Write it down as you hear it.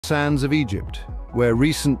sands of Egypt, where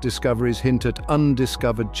recent discoveries hint at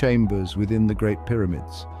undiscovered chambers within the Great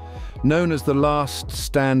Pyramids. Known as the last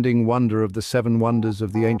standing wonder of the seven wonders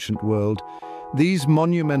of the ancient world, these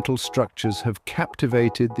monumental structures have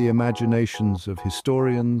captivated the imaginations of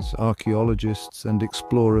historians, archaeologists, and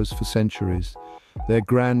explorers for centuries. Their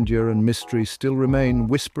grandeur and mystery still remain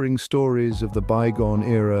whispering stories of the bygone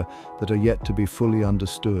era that are yet to be fully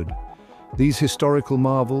understood. These historical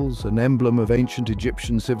marvels, an emblem of ancient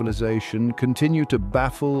Egyptian civilization, continue to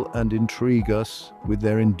baffle and intrigue us with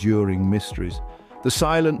their enduring mysteries. The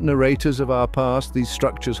silent narrators of our past, these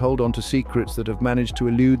structures hold on to secrets that have managed to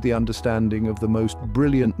elude the understanding of the most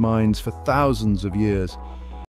brilliant minds for thousands of years.